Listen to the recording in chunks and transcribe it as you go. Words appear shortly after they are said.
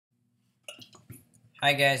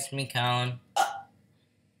Hi guys, it's me Colin.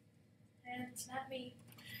 And it's not me.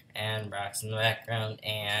 And Brock's in the background,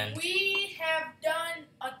 and we have done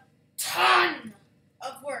a ton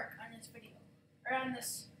of work on this video, or on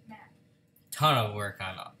this map. ton of work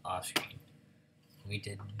on off screen. We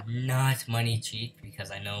did not money cheat because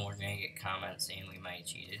I know we're gonna get comments saying we money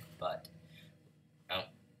cheated, but no.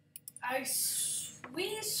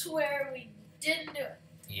 We swear we didn't do it.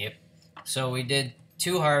 Yep. So we did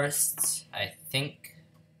 2 harvests, I think.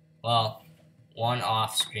 Well, 1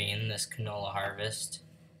 off screen, this canola harvest.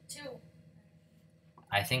 2.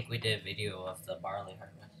 I think we did a video of the barley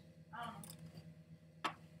harvest. I don't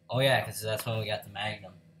know. Oh yeah, because that's when we got the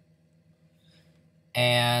Magnum.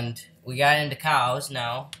 And we got into cows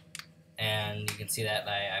now, and you can see that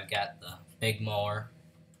I've got the big mower.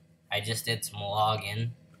 I just did some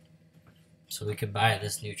logging so we could buy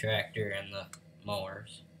this new tractor and the mower.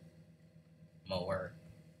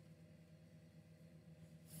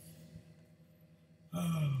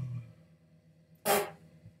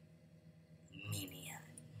 Minion.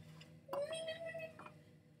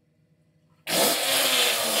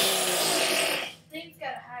 Thing's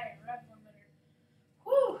got a higher rev limiter.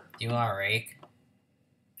 Whew! Do you want a rake?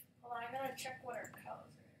 Hold on, I'm gonna check what our cows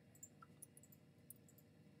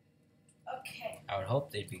are. Okay. I would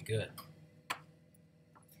hope they'd be good.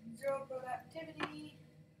 0 productivity.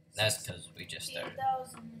 That's because we just started.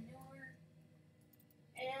 8,000 manure.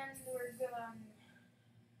 And we're good on.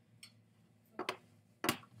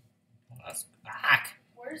 Let's back.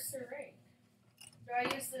 Where's the rake? Do I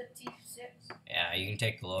use the T6? Yeah, you can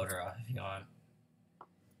take the loader off if you want.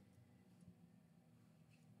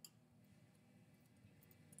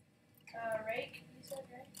 Rake, you said,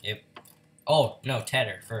 right? Yep. Oh, no,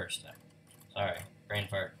 tedder first. Sorry, brain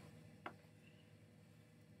fart.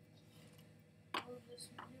 Move this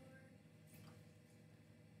manure.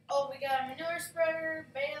 Oh, we got a manure spreader,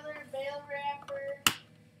 baler, bale wrapper,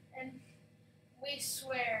 and we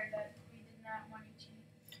swear that we did not money cheat.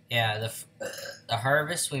 Yeah, the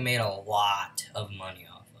harvest we made a lot of money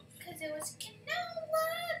off of. Because it was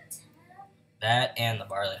canola time. That and the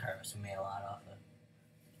barley harvest we made a lot off of.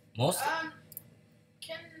 Most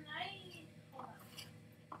can I? Hold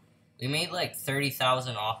on. we made like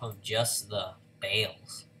 30,000 off of just the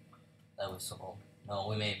bales that we sold. No,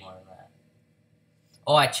 we made more than that.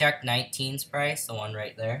 Oh, I checked 19's price, the one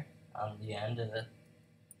right there on the end of it,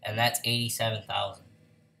 and that's 87,000.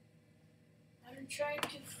 I'm trying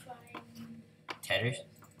to find Tedders?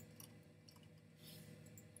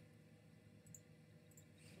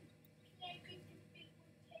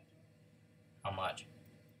 How much?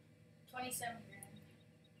 27 grand.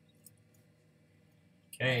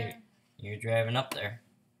 Okay, you're driving up there.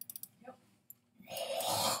 Yep.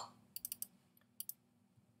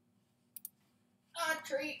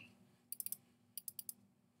 Treat.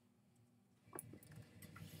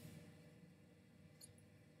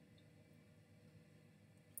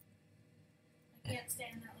 I can't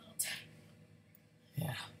stand that little tire.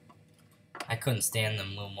 Yeah. I couldn't stand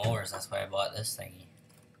them little mowers, that's why I bought this thingy.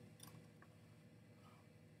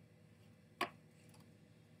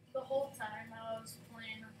 The whole time I was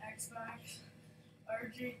playing on Xbox,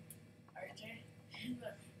 RJ, and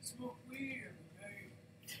the smoke weed every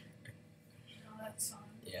day. You know that song?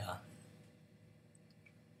 Yeah.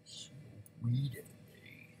 Sweet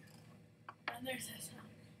day. And there's that song.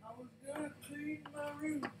 I was gonna clean my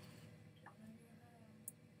room.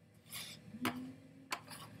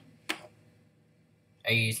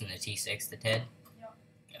 Are you using the T6 to Ted? Yep.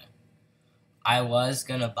 Okay. I was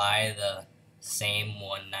gonna buy the same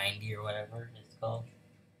 190 or whatever it's called,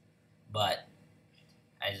 but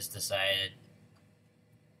I just decided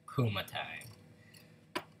Puma time.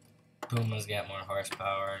 Puma's got more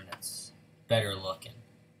horsepower and it's better looking.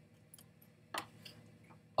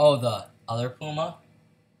 Oh, the other Puma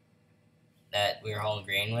that we were hauling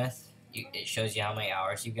grain with, it shows you how many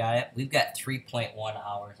hours you got it. We've got 3.1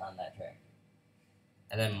 hours on that tractor.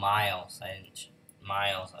 And then miles, I didn't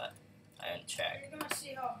check. You're gonna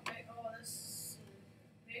see how big. Oh, this is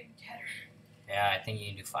a big tedder. Yeah, I think you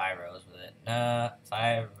can do 5 rows with it.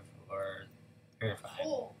 5 or 3 or 5.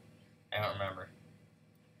 Cool. I don't remember.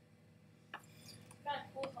 Kind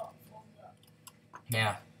of cool how it folds up.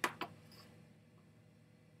 Yeah.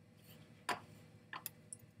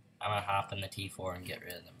 I'm gonna hop in the T4 and get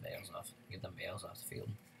rid of them bales off. Get them bales off the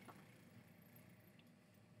field.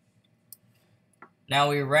 Now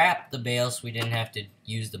we wrapped the bales so we didn't have to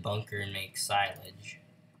use the bunker and make silage.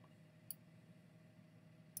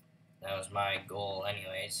 That was my goal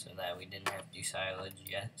anyway, so that we didn't have to do silage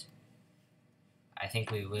yet. I think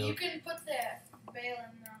we will. You can put that bale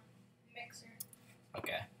in the mixer.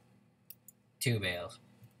 Okay. 2 bales.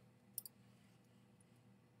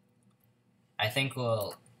 I think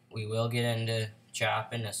we will get into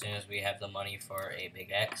chopping as soon as we have the money for a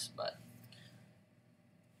big X, but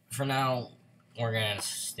for now we're gonna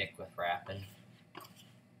stick with wrapping.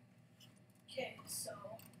 Okay, so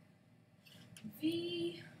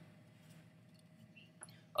V.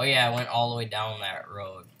 Oh yeah, I went all the way down that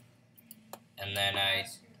road, and then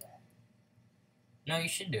Screw that. No, you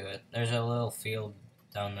should do it. There's a little field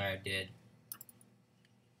down there I did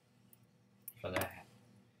for the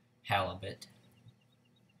halibut.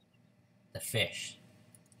 The fish.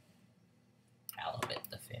 Halibut,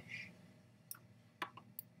 the fish.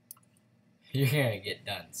 You're gonna get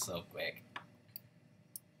done so quick.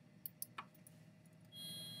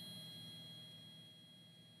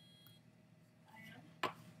 I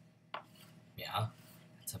am. Yeah,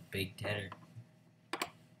 it's a big tedder.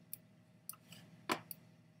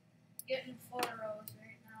 Getting 4 rows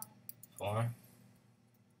right now. 4?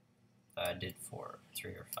 I did 4,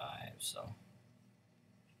 3 or 5, so.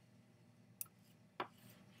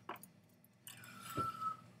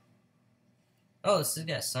 Oh, this has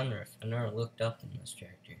got a sunroof. I never looked up in this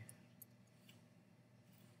tractor.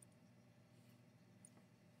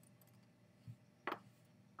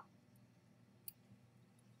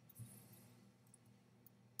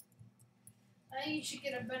 I think you should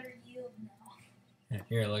get a better yield now.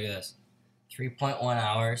 Here, look at this. 3.1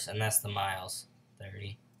 hours, and that's the miles.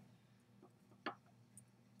 30.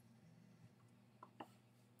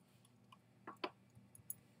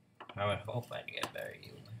 I would hope I'd get a better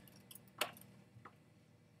yield.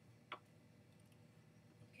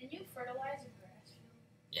 Can you fertilize a grass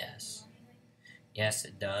field? Yes. Do anything? Yes,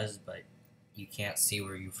 it does, but you can't see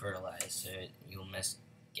where you fertilize, so you'll miss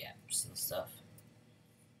gaps and stuff.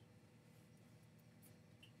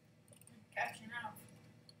 I'm catching up.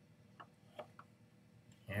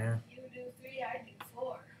 Yeah, You do 3, I do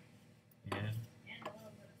 4. yeah. And a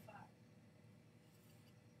little bit of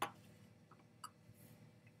 5.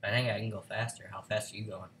 I think I can go faster. How fast are you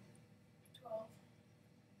going? 12.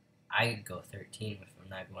 I could go 13 if I'm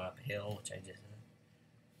not going up a hill, which I just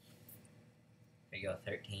did. I go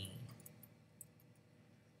 13.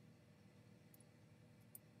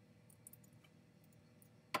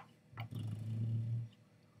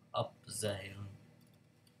 Up the hill,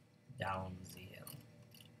 down the hill.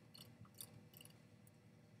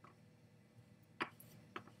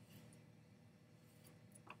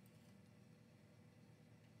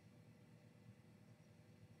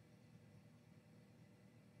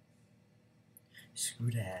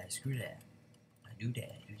 Screw that, screw that. I do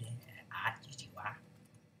that, do that. I just you I.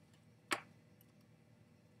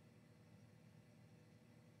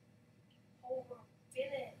 Over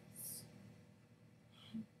Phyllis.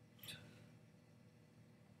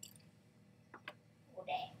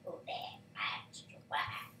 Who that? I just why?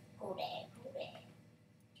 Who that?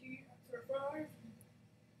 2 for 5.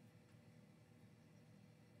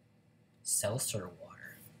 Seltzer water.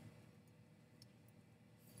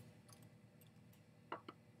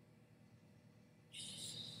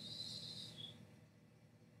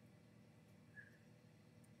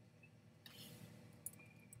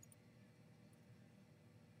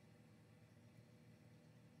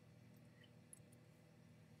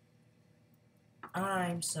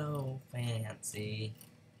 I'm so fancy.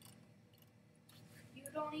 You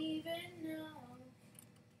don't even know.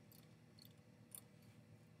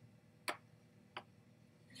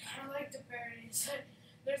 I like the parody. It's like,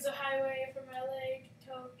 there's a highway from LA to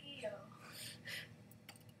Tokyo.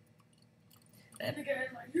 And the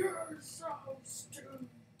guy's like, you're so stupid.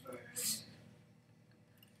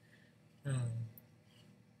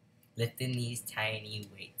 Lifting these tiny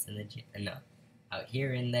weights in the no, out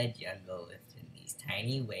here in the jungle, lifting these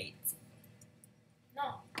tiny weights.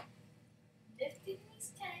 No. Lifting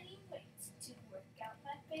these tiny weights to work out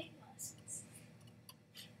my big muscles.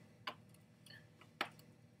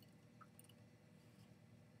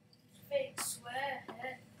 Fake sweat.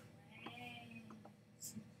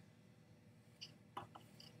 Planes.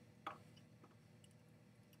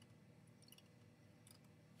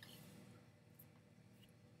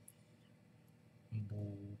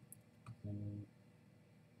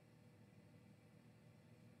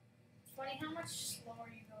 It's funny how much slower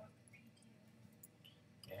you go with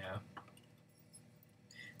the PTO. Yeah.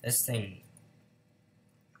 This thing,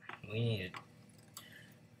 we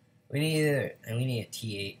need a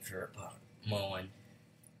T8 for mowing.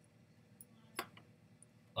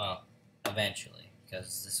 Well, eventually,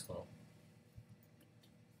 because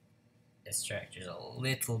this tractor's a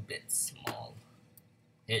little bit small.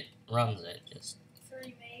 It runs it just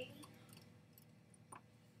 380.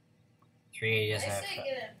 380 I doesn't have say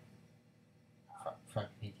get front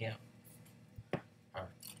PTO. Or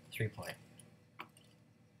 3-point.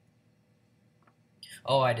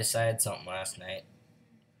 Oh, I decided something last night.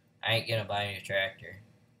 I ain't gonna buy a new tractor.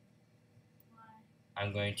 Why?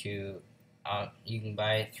 I'm going to. You can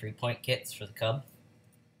buy 3-point kits for the Cub.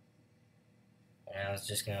 And I was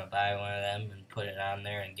just gonna buy one of them and put it on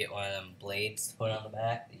there and get one of them blades to put on the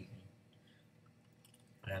back that you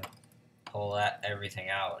can and then pull everything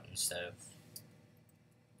out instead of.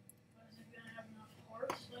 Was it gonna have enough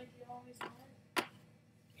horse like you always want?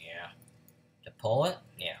 Yeah. To pull it?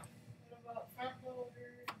 Yeah. What about front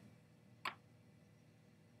loader?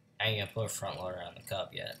 I ain't gonna put a front loader on the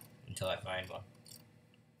Cub yet until I find one.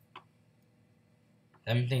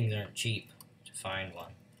 Them things aren't cheap to find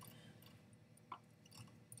one.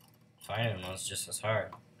 Finding one's just as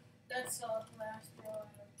hard. That's the last row I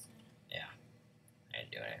would say. I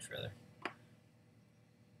ain't doing any further.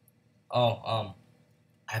 Oh,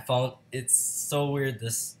 I found it's so weird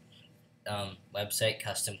this website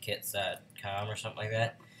customkits.com or something like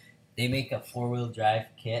that. They make a 4-wheel drive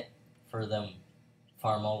kit for them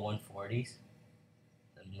Farmall 140s.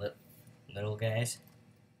 Them little guys.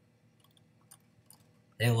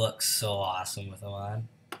 They look so awesome with them on.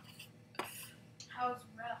 How's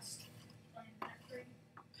Rust? Playing that for you?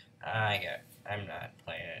 I'm not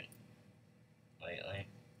playing it lately.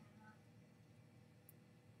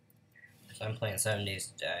 So I'm playing 7 Days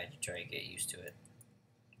to Die to try to get used to it.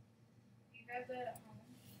 You have that at home?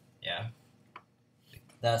 Yeah.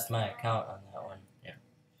 That's my account on that one. Yeah.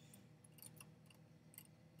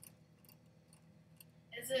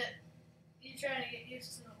 Is it you trying to get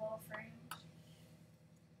used to the low frames?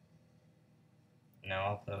 No,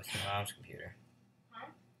 I'll play with your mom's computer.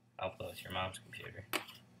 Huh? I'll play with your mom's computer.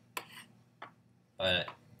 But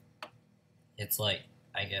it's like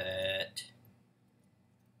I get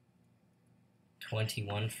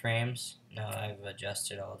 21 frames. Now I've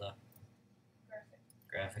adjusted all the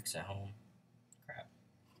graphics at home. Crap.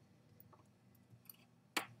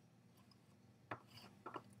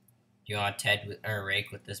 Do you want Ted with, or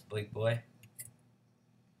rake with this big boy?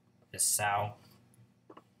 This sow?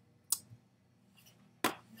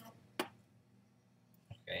 Nope.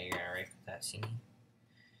 Okay, you're gonna rake with that scene.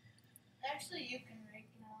 Actually, you can rake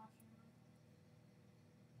now if you want.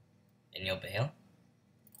 And you'll bail?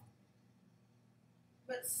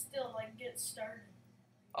 But still, like, get started.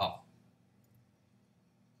 Oh.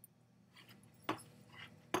 Is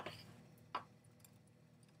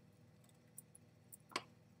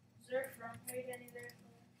there a front weight any there?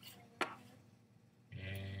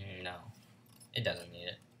 No. It doesn't need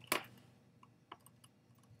it.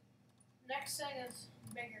 Next thing is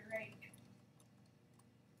bigger rake.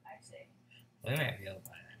 I say. We might be able to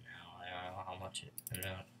buy that now. I don't know how much it. I don't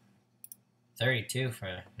know. 32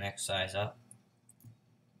 for next size up.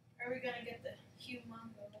 Are we gonna get the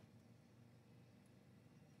Humongo?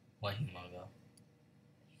 What Humongo?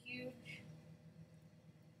 Huge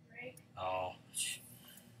rake? Oh,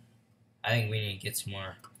 I think we need to get some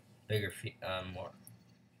more bigger, more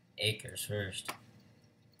acres first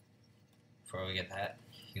before we get that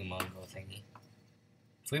Humongo thingy.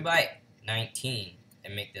 If we buy 19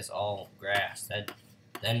 and make this all grass,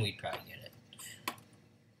 then we'd probably get it. I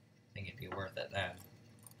think it'd be worth it then.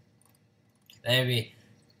 Then it'd be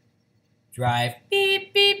drive,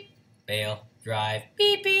 beep, beep, bail, drive,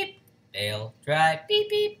 beep, beep, bail, drive, beep,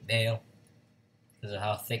 beep, bail. Because of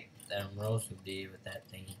how thick them rows would be with that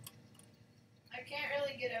thingy. I can't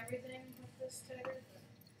really get everything with this tedder, but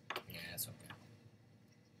Yeah, that's okay.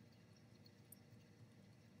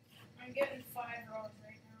 I'm getting 5 rows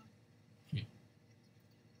right now.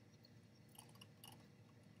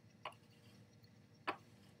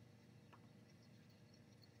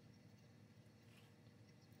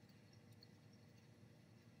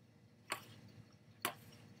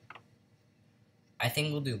 I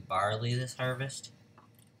think we'll do barley this harvest.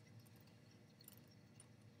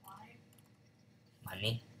 Why?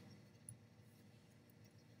 Money.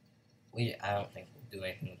 I don't think we'll do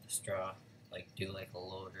anything with the straw. Like do like a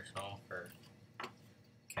load or something for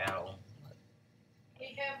cattle. But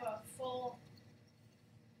We have a full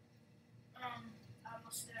apple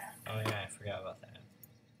staff. oh yeah, I forgot about that.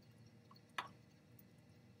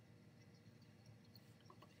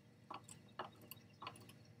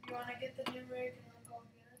 You wanna get the new rake and I'll go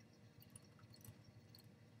get it?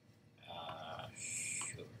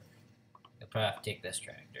 Sure. You'll probably have to take this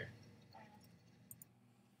tractor.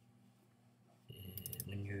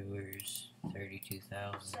 Manures,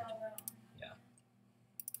 32,000. Sell that one.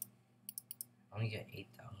 I only get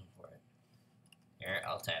 8,000 for it. Here,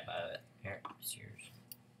 I'll tap out of it. Here, it's yours.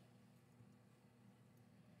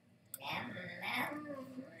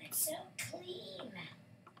 It's so clean.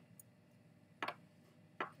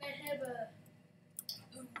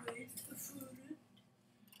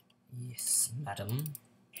 madam.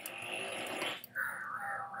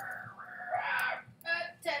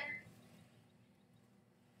 Tedder.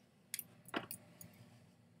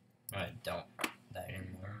 I don't that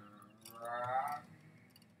anymore.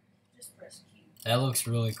 Just press Q. That looks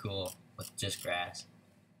really cool with just grass.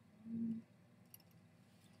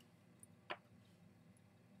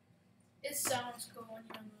 It sounds cool when you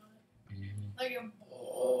unload it. Mm-hmm. Like a.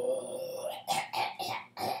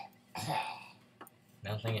 I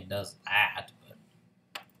don't think it does that, but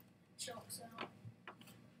Chokes out.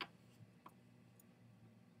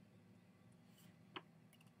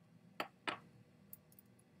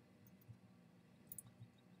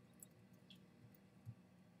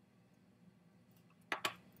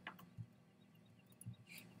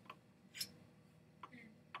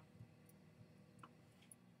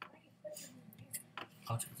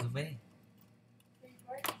 out of the way.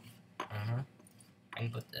 Uh-huh. I can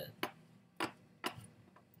put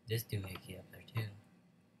this doohickey up there too.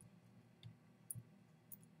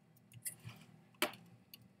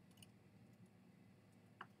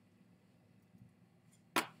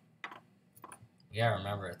 You gotta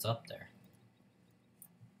remember it's up there.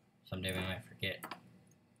 Someday we might forget.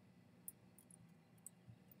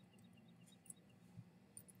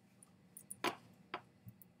 I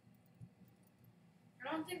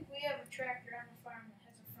don't think we have a tractor on the farm that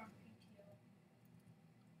has a front PTO.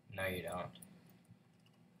 No, you don't.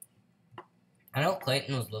 I know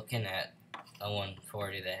Clayton was looking at a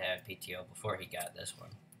 140 that had PTO before he got this one.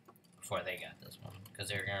 Before they got this one. Because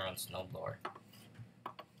they were going to run snowblower.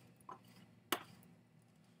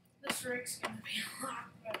 This rig's going to be a lot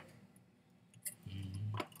better.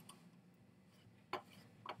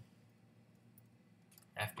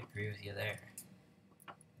 I have to agree with you there.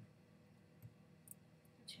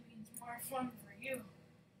 Which means more fun for you.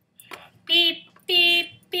 Beep, beep,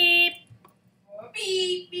 beep. Oh,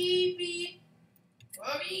 beep, beep, beep.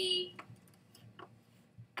 Oh, beep.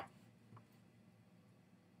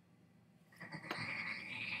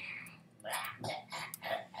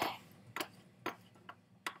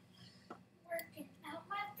 Working out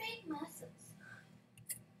my big muscles.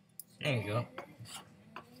 There you go.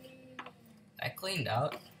 That cleaned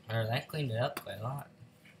out, or that cleaned it up quite a lot.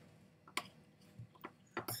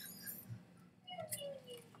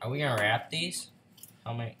 Are we gonna wrap these?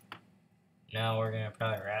 How many? No, we're gonna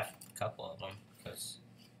probably wrap a couple of them, because,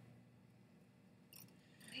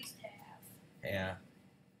 At least half. yeah.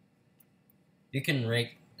 You can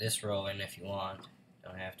rake this row in if you want.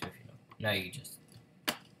 Don't have to if you don't. No, you just,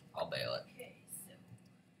 I'll bail it. Okay, so.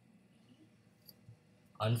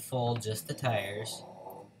 Unfold just the tires.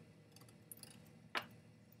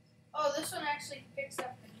 Oh, this one actually picks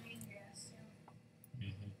up the green grass too.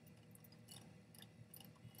 Mm-hmm.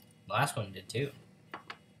 The last one did too.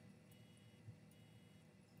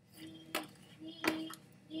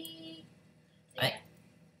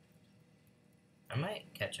 I might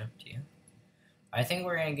catch up to you. I think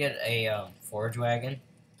we're gonna get a forage wagon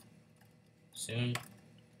soon,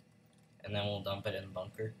 and then we'll dump it in the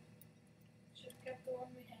bunker. Should have kept the one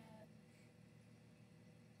we had.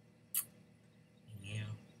 Yeah.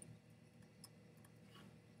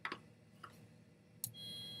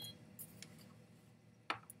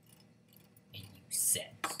 And you said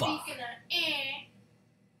bye. Speaking of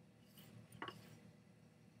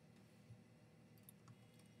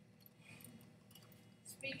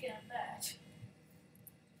Speaking of that.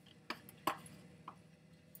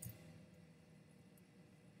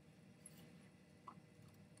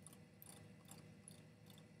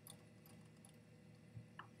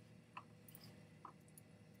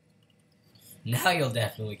 Now you'll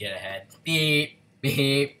definitely get ahead. Beep,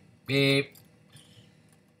 beep, beep.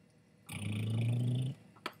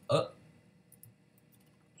 Oh.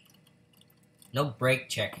 No brake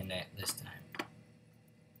checking it this time.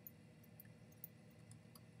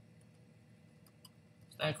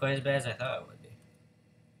 It's not quite as bad as I thought it would be.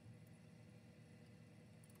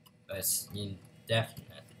 But it's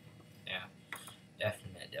definite. Yeah.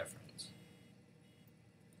 Definite difference.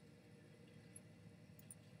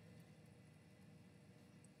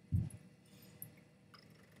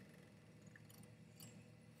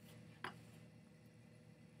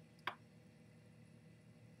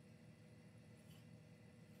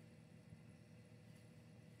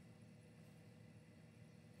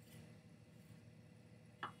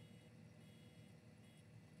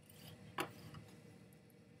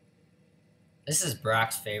 This is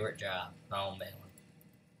Brock's favorite job, home baling.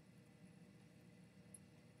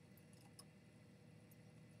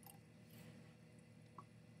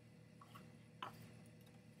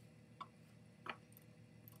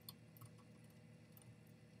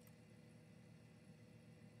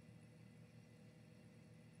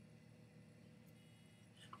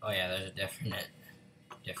 Oh yeah, there's a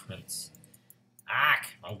difference.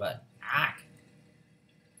 Ack! Wrong button. Ack!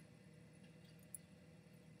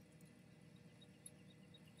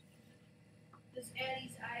 Does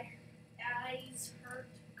Addie's eyes hurt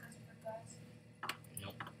because of her glasses?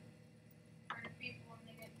 Nope. Or do people when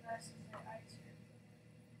they get glasses, their eyes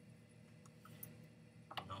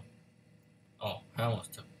hurt? No. Oh, I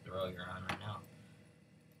almost took the road you're on right now.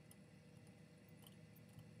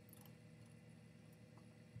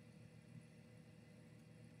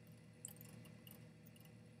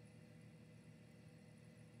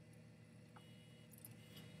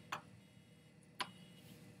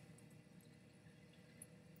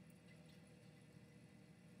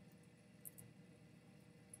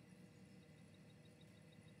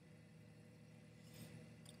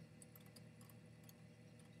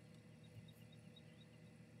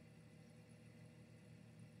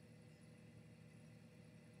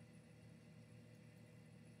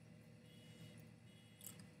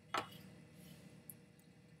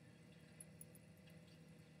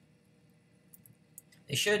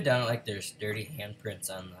 They should have done it like there's dirty handprints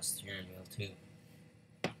on the steering wheel too.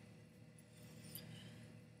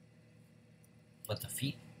 But the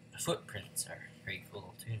footprints are pretty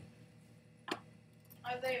cool too.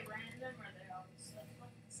 Are they random or are they all stuff like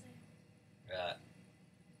the same? Right.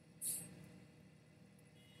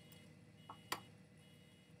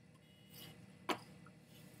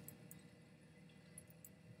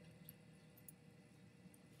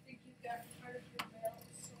 Think you've gotten quite a few mails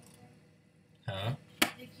so far? Huh?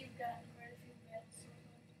 Think you've gotten quite a few mails so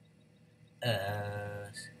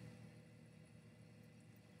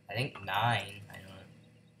I think 9. I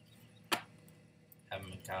haven't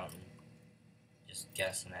been counting. Just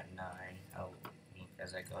guessing at 9. I'll look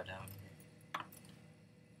as I go down here.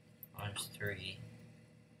 Oh, there's 3.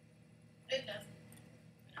 far? It doesn't.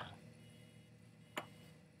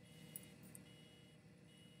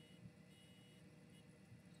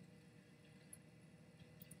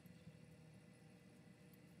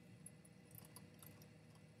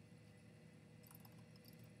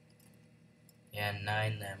 Yeah,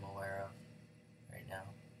 9 that I'm aware of right now.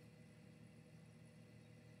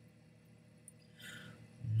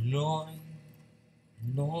 9.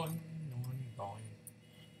 9.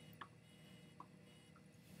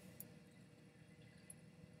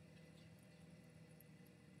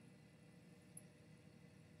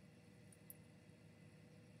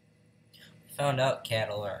 Found out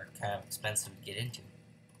cattle are kind of expensive to get into.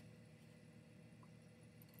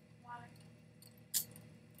 Why?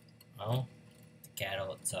 Well, the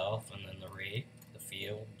cattle itself, and then the rake, the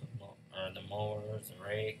field, or the mowers, the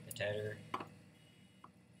rake, the tedder, the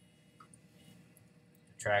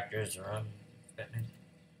tractors, the run equipment.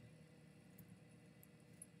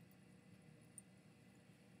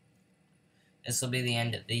 This will be the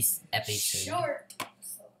end of this episode. Short.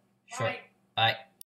 So, Short. bye. Bye.